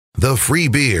the free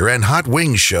beer and hot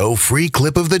wings show free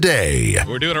clip of the day.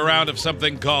 We're doing a round of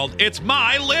something called It's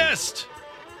My List,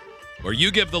 where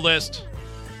you give the list,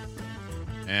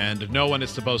 and no one is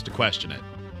supposed to question it,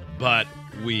 but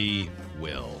we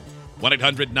will.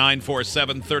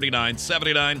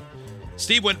 1-800-947-3979.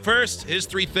 Steve went first. His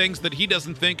 3 things that he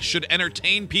doesn't think should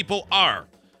entertain people are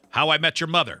How I Met Your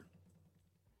Mother,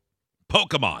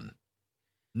 Pokemon,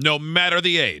 no matter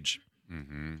the age,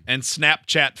 and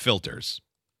Snapchat filters.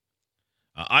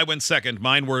 I went second.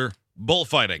 Mine were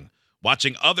bullfighting,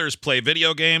 watching others play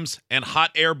video games, and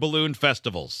hot air balloon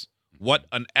festivals. What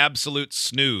an absolute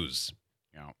snooze.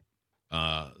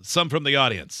 Some from the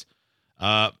audience.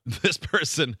 This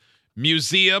person,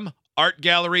 museum, art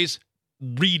galleries,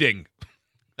 reading.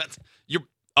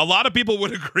 A lot of people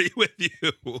would agree with you.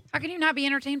 How can you not be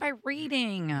entertained by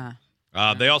reading?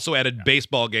 They also added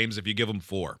baseball games if you give them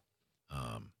 4.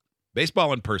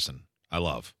 Baseball in person, I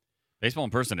love. Baseball in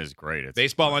person is great. It's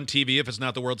baseball on TV if it's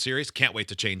not the World Series. Can't wait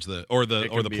to change the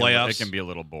playoffs. It can be a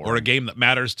little boring. Or a game that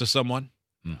matters to someone.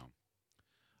 No.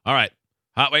 All right.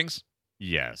 Hot Wings?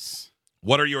 Yes.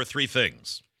 What are your 3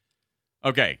 things?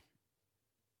 Okay.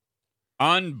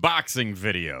 Unboxing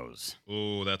videos.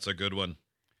 Ooh, that's a good one.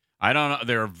 I don't know.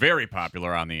 They're very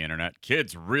popular on the internet.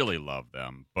 Kids really love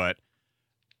them, but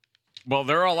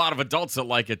there are a lot of adults that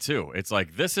like it too. It's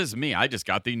like, this is me. I just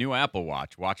got the new Apple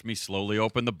Watch. Watch me slowly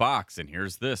open the box, and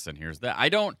here's this, and here's that. I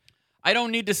don't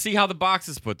need to see how the box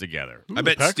is put together. I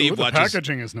bet Steve watches. The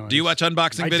packaging is nice. Do you watch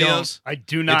unboxing videos? I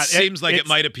do not. It seems like it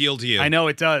might appeal to you. I know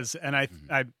it does, and I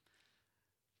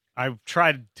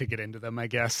tried to get into them, I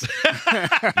guess.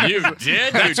 You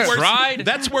did? You tried?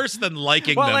 That's worse than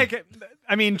liking them.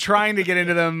 Trying to get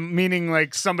into them, meaning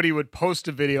like somebody would post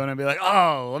a video and I'd be like,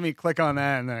 oh, let me click on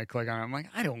that. And then I click on it. I'm like,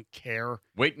 I don't care.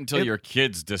 Wait until your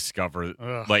kids discover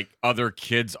like other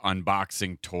kids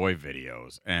unboxing toy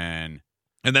videos. And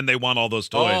then they want all those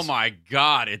toys. Oh my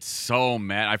God. It's so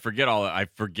mad. I forget all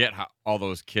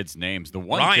those kids' names. The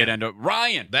one kid ended up,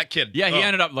 Ryan. That kid. Yeah, he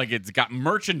ended up like, it's got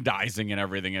merchandising and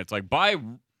everything. It's like, buy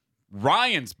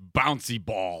Ryan's bouncy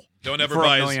ball. Don't ever for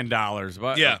buy $1 million.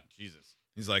 But, yeah. Jesus.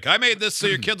 He's like, I made this so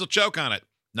your kids will choke on it.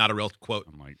 Not a real quote.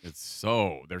 I'm like,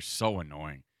 they're so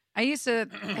annoying. I used to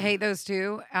hate those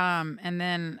too. And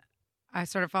then I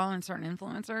started following certain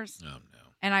influencers. Oh, no.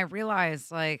 And I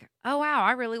realized, like, oh, wow,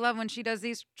 I really love when she does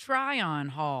these try-on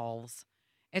hauls.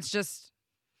 It's just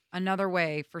another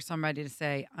way for somebody to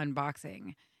say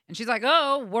unboxing. And she's like,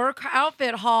 oh, work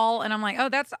outfit haul. And I'm like, oh,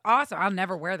 that's awesome. I'll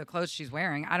never wear the clothes she's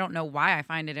wearing. I don't know why I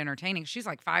find it entertaining. She's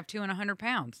like 5'2" and 100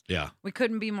 pounds. Yeah. We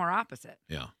couldn't be more opposite.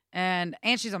 Yeah. And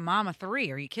she's a mom of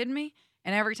 3. Are you kidding me?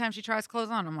 And every time she tries clothes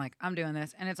on, I'm like, I'm doing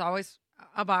this. And it's always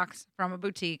a box from a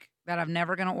boutique that I'm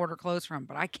never going to order clothes from.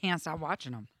 But I can't stop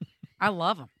watching them. I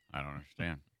love them. I don't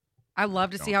understand. I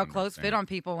love to see how clothes fit on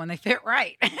people when they fit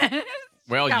right.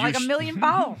 Well, got like 1 million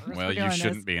followers. Well, you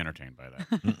shouldn't be entertained by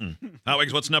that. Hot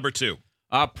Wings, what's number 2?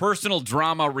 Personal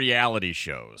drama reality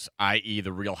shows, i.e.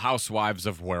 the Real Housewives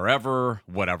of whatever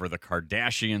the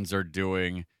Kardashians are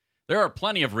doing. There are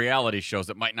plenty of reality shows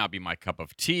that might not be my cup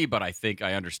of tea, but I think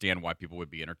I understand why people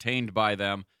would be entertained by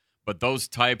them. But those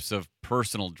types of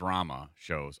personal drama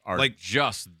shows are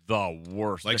just the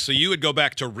worst. So you would go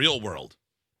back to Real World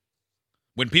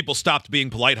when people stopped being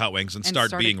polite, Hot Wings, and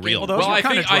started being real. Well, I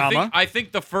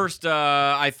think the first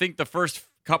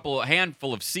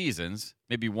handful of seasons,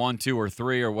 maybe 1, 2, or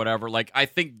 3 or whatever, I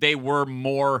think they were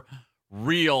more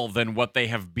real than what they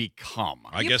have become.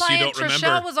 I guess you don't remember.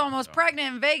 Trishelle was almost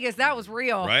pregnant in Vegas. That was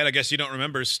real. Right? I guess you don't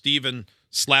remember Steven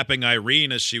slapping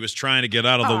Irene as she was trying to get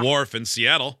out of the wharf in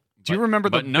Seattle. Do you remember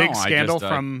the big scandal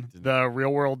from the Real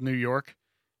World New York?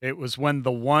 It was when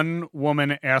the one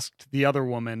woman asked the other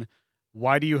woman,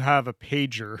 why do you have a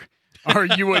pager? Are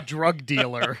you a drug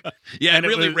dealer? Yeah, and it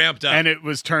really ramped up. And it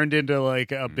was turned into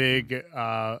like a big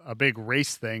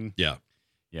race thing. Yeah.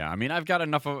 Yeah, I mean, I've got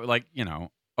enough of,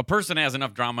 a person has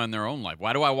enough drama in their own life.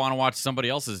 Why do I want to watch somebody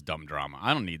else's dumb drama?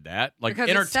 I don't need that.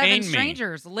 Because entertain it's 7 me.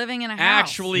 strangers living in a house.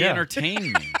 Actually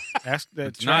entertain me. It's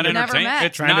not entertaining.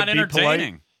 It's not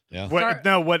entertaining. Yeah.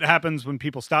 What happens when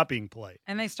people stop being polite?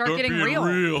 And they start getting real.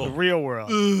 The real world.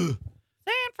 San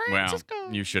Francisco.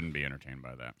 Well, you shouldn't be entertained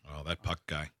by that. Oh, that Puck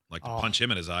guy. Like to punch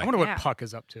him in his eye. I wonder what Puck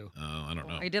is up to. Oh, I don't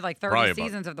know. He did 30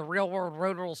 seasons of the Real World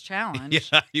Road Rules Challenge.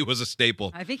 Yeah, he was a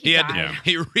staple. I think he died.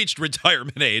 He reached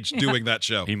retirement age doing that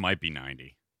show. He might be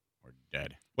 90 or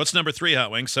dead. What's number 3,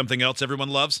 Hot Wings? Something else everyone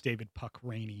loves? David Puck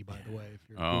Rainey, by the way, if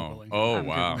you're Googling. Googling. Oh,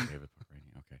 wow. David Puck Rainey.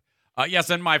 Okay. Yes,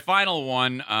 and my final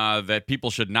one that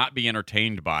people should not be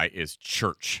entertained by is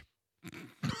church.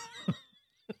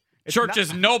 Church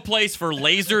is no place for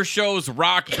laser shows,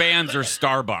 rock bands, or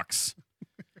Starbucks.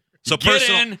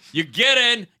 So you get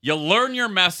in, you learn your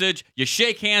message, you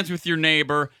shake hands with your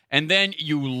neighbor, and then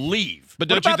you leave. But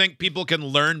don't you think people can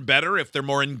learn better if they're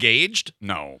more engaged?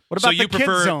 No. What about the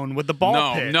kid zone with the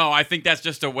ball pit? No, I think that's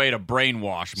just a way to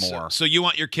brainwash more. So you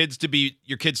want your kids'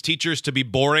 teachers to be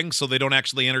boring so they don't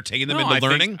actually entertain them into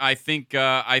learning? I think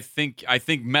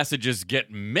messages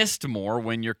get missed more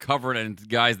when you're covered in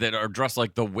guys that are dressed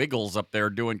like the Wiggles up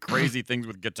there doing crazy things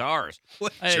with guitars.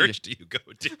 What church do you go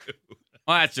to?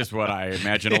 Well, that's just what I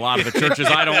imagine a lot of the churches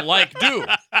I don't like do.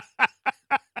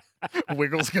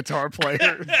 Wiggles guitar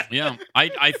player. Yeah,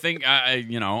 I think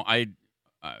anything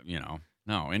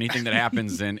that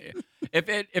happens in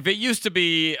if it used to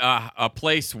be a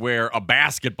place where a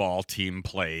basketball team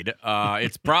played,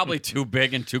 it's probably too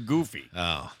big and too goofy.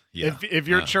 Oh, yeah. If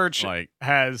your church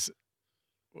has,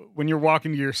 when you're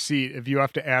walking to your seat, if you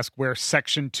have to ask where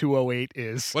section 208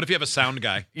 is. What if you have a sound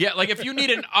guy? Yeah, like if you need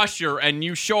an usher and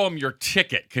you show them your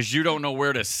ticket because you don't know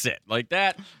where to sit, like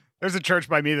that. There's a church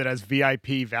by me that has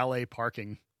VIP valet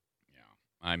parking. Yeah,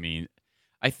 I mean,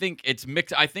 I think it's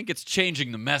mixed. I think it's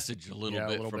changing the message a little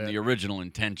bit from the original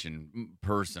intention,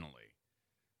 personally.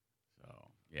 So,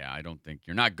 yeah, I don't think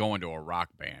you're not going to a rock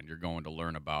band. You're going to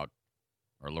learn about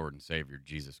our Lord and Savior,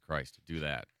 Jesus Christ. Do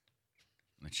that.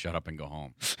 And then shut up and go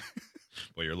home.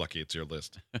 Well, you're lucky it's your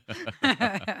list.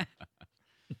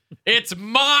 It's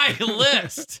my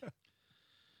list.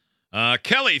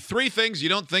 Kelly, 3 things you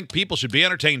don't think people should be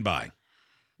entertained by.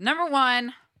 Number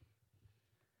 1,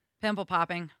 pimple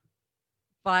popping,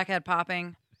 blackhead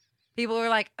popping. People are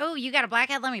like, oh, you got a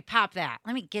blackhead? Let me pop that.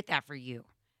 Let me get that for you.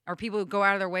 Or people who go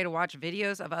out of their way to watch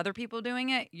videos of other people doing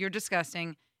it. You're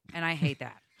disgusting, and I hate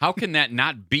that. How can that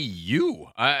not be you?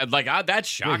 That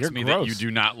shocks me that you do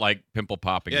not like pimple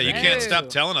popping. Yeah, you can't stop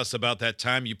telling us about that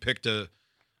time you picked a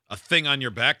thing on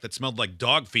your back that smelled like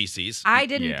dog feces. I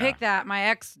didn't pick that. My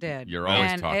ex did. You're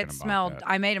always and talking it about smelled. that.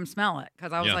 I made him smell it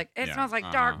because I was like, it smells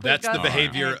like dog poop. That's the doesn't it?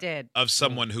 behavior And it did. of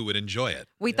someone who would enjoy it.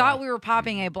 We thought we were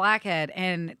popping a blackhead,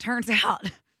 and it turns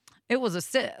out it was a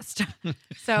cyst.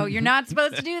 So you're not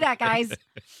supposed to do that, guys.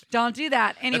 Don't do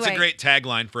that. Anyway, That's a great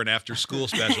tagline for an after-school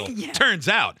special. Yeah. Turns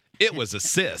out it was a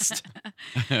cyst.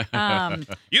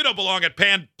 You don't belong at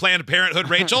Planned Parenthood,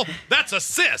 Rachel. That's a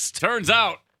cyst. Turns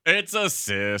out it's a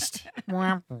cyst.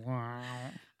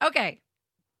 Okay.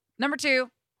 Number 2.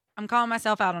 I'm calling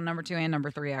myself out on number 2 and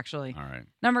number 3, actually. All right.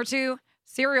 Number 2,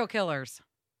 serial killers.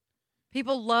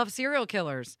 People love serial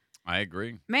killers. I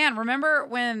agree. Man, remember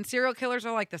when serial killers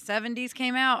of like the 70s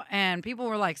came out and people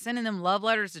were like sending them love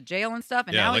letters to jail and stuff,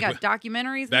 and now we got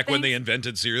documentaries back and when they things?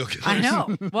 invented serial killers. I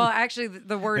know. Well, actually,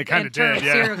 the word term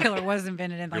serial killer was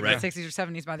invented in like the 60s or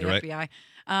 70s by the FBI.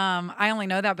 I only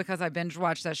know that because I binge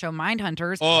watched that show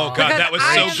Mindhunters. Oh, God, that was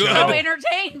so good. I am so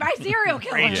entertained by serial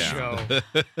killers. Great show.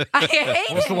 I hate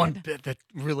What was the it. one that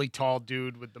really tall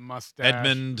dude with the mustache?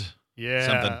 Edmund. Yeah.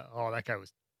 Something. Oh, that guy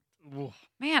was. Ooh.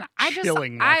 Man, I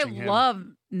him. love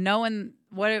knowing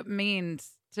what it means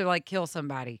to like kill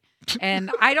somebody. And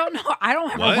I don't know, I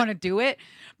don't ever want to do it,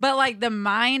 but like the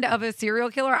mind of a serial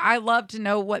killer, I love to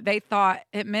know what they thought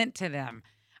it meant to them.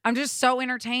 I'm just so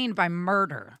entertained by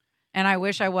murder, and I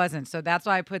wish I wasn't. So that's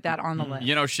why I put that on the list.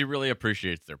 You know, she really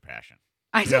appreciates their passion.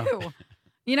 I do.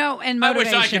 You know, and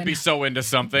motivation. I wish I could be so into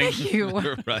something. Thank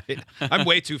you. Right. I'm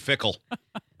way too fickle.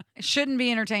 Shouldn't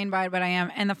be entertained by it, but I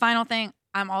am. And the final thing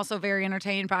I'm also very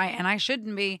entertained by, and I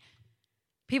shouldn't be,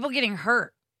 people getting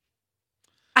hurt.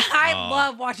 I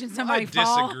love watching somebody fall.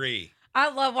 I disagree. I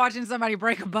love watching somebody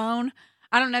break a bone.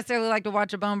 I don't necessarily like to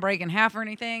watch a bone break in half or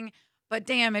anything, but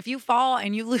damn, if you fall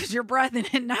and you lose your breath and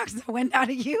it knocks the wind out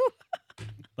of you.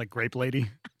 Like Grape Lady.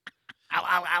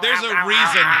 There's a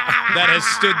reason that has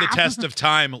stood the test of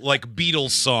time, like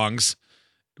Beatles songs,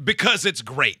 because it's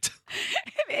great.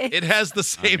 It has the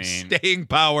same staying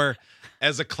power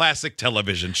as a classic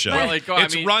television show. Well,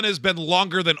 its run has been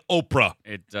longer than Oprah.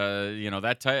 It,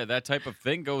 that type of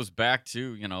thing goes back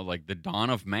to, like the dawn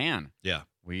of man. Yeah.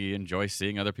 We enjoy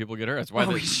seeing other people get hurt. That's why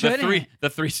the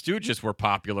Three Stooges were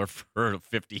popular for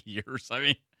 50 years. I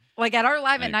mean, like at our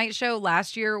Live at Night show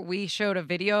last year, we showed a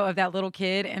video of that little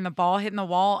kid and the ball hitting the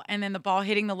wall and then the ball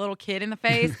hitting the little kid in the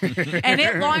face. And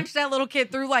it launched that little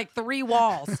kid through like 3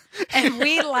 walls. And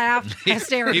we laughed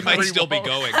hysterically. He might still be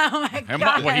going. Oh my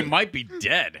God. He might be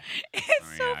dead.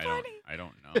 It's so funny. I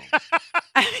don't know.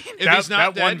 If he's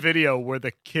not dead, one video where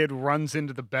the kid runs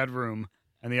into the bedroom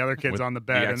and the other kid's on the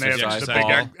bed and they have the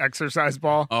big exercise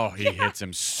ball. Oh, he hits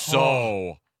him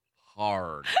so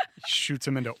hard. Shoots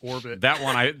him into orbit. That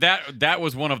one, that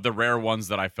was one of the rare ones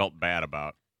that I felt bad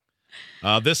about.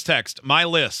 This text, my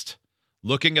list,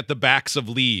 looking at the backs of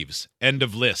leaves, end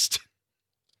of list.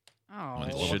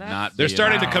 Oh, should not. They're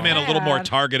starting to come in a little more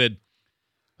targeted.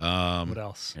 What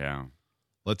else? Yeah.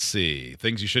 Let's see.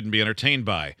 Things you shouldn't be entertained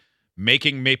by.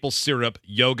 Making maple syrup,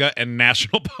 yoga, and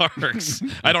national parks.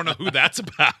 I don't know who that's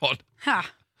about. Ha.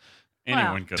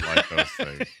 Anyone could like those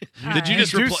things. Did you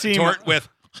just retort with,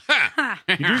 ha?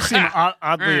 You do seem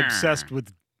oddly obsessed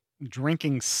with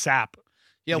drinking sap.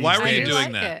 Yeah, why were you I doing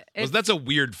like that? it. That's a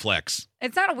weird flex.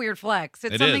 It's not a weird flex.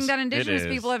 It's It something is. that indigenous It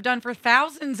is. people have done for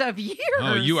thousands of years.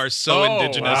 Oh, you are so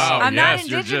indigenous. Wow. I'm not Yes,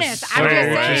 you're indigenous. just I'm just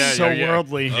so- saying. Just so yeah.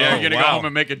 worldly. Yeah, Oh, you're going to wow. go home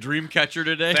and make a dream catcher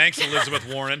today? Thanks,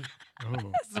 Elizabeth Warren. Oh.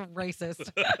 This is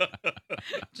racist.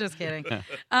 Just kidding.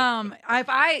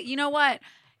 You know what?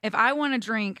 If I want to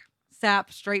drink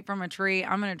sap straight from a tree,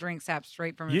 I'm going to drink sap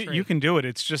straight from a tree. You can do it.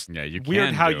 It's just Yeah, you weird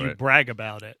can how do you it. brag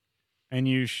about it. And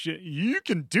you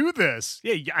can do this.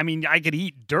 Yeah, I mean, I could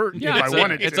eat dirt if I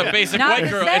wanted it's to. a basic Not white the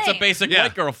girl. It's a same. basic Yeah.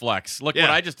 white girl flex. Look Yeah.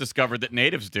 what I just discovered that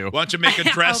natives do. Why don't you make a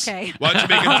dress? Okay. Why don't you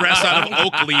make a dress out of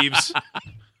oak leaves?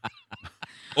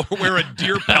 Or wear a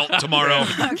deer pelt tomorrow.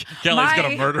 Kelly's My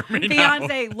gonna murder me now.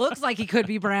 fiance looks like he could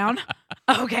be brown.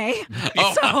 Okay.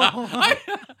 Oh. So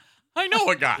I know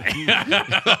a guy.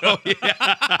 Oh,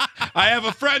 yeah. I have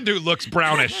a friend who looks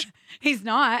brownish. he's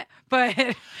not, but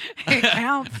it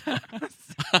counts.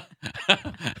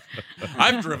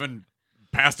 I've driven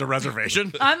past a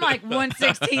reservation. I'm like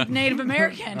 1/16 Native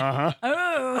American. Uh-huh.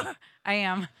 Oh, I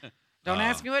am. Don't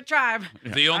ask me what tribe.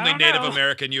 The only don't Native know.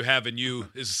 American you have in you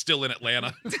is still in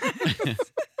Atlanta.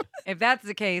 If that's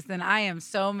the case, then I am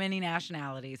so many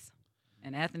nationalities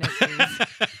and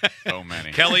ethnicities. So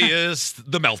many. Kelly is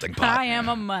the melting pot. I am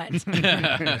a mutt.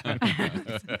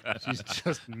 She's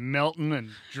just melting and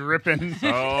dripping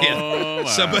Oh,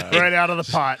 Somebody- right out of the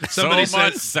pot. Somebody so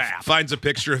much says, sap. finds a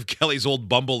picture of Kelly's old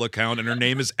Bumble account, and her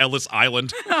name is Ellis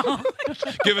Island.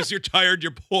 Give us your tired,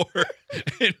 you're poor,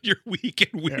 and you're weak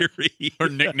and weary. Her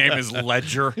nickname is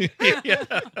Ledger.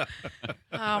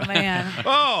 Oh man.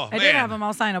 Oh, I did have them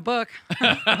all sign a book.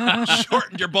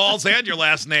 Shortened your balls and your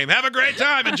last name. Have a great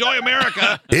time. Enjoy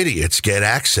America. Idiots get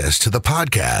access to the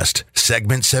podcast,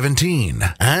 segment 17,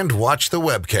 and watch the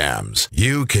webcams.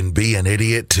 You can be an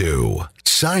idiot too.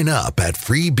 Sign up at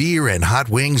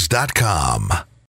freebeerandhotwings.com.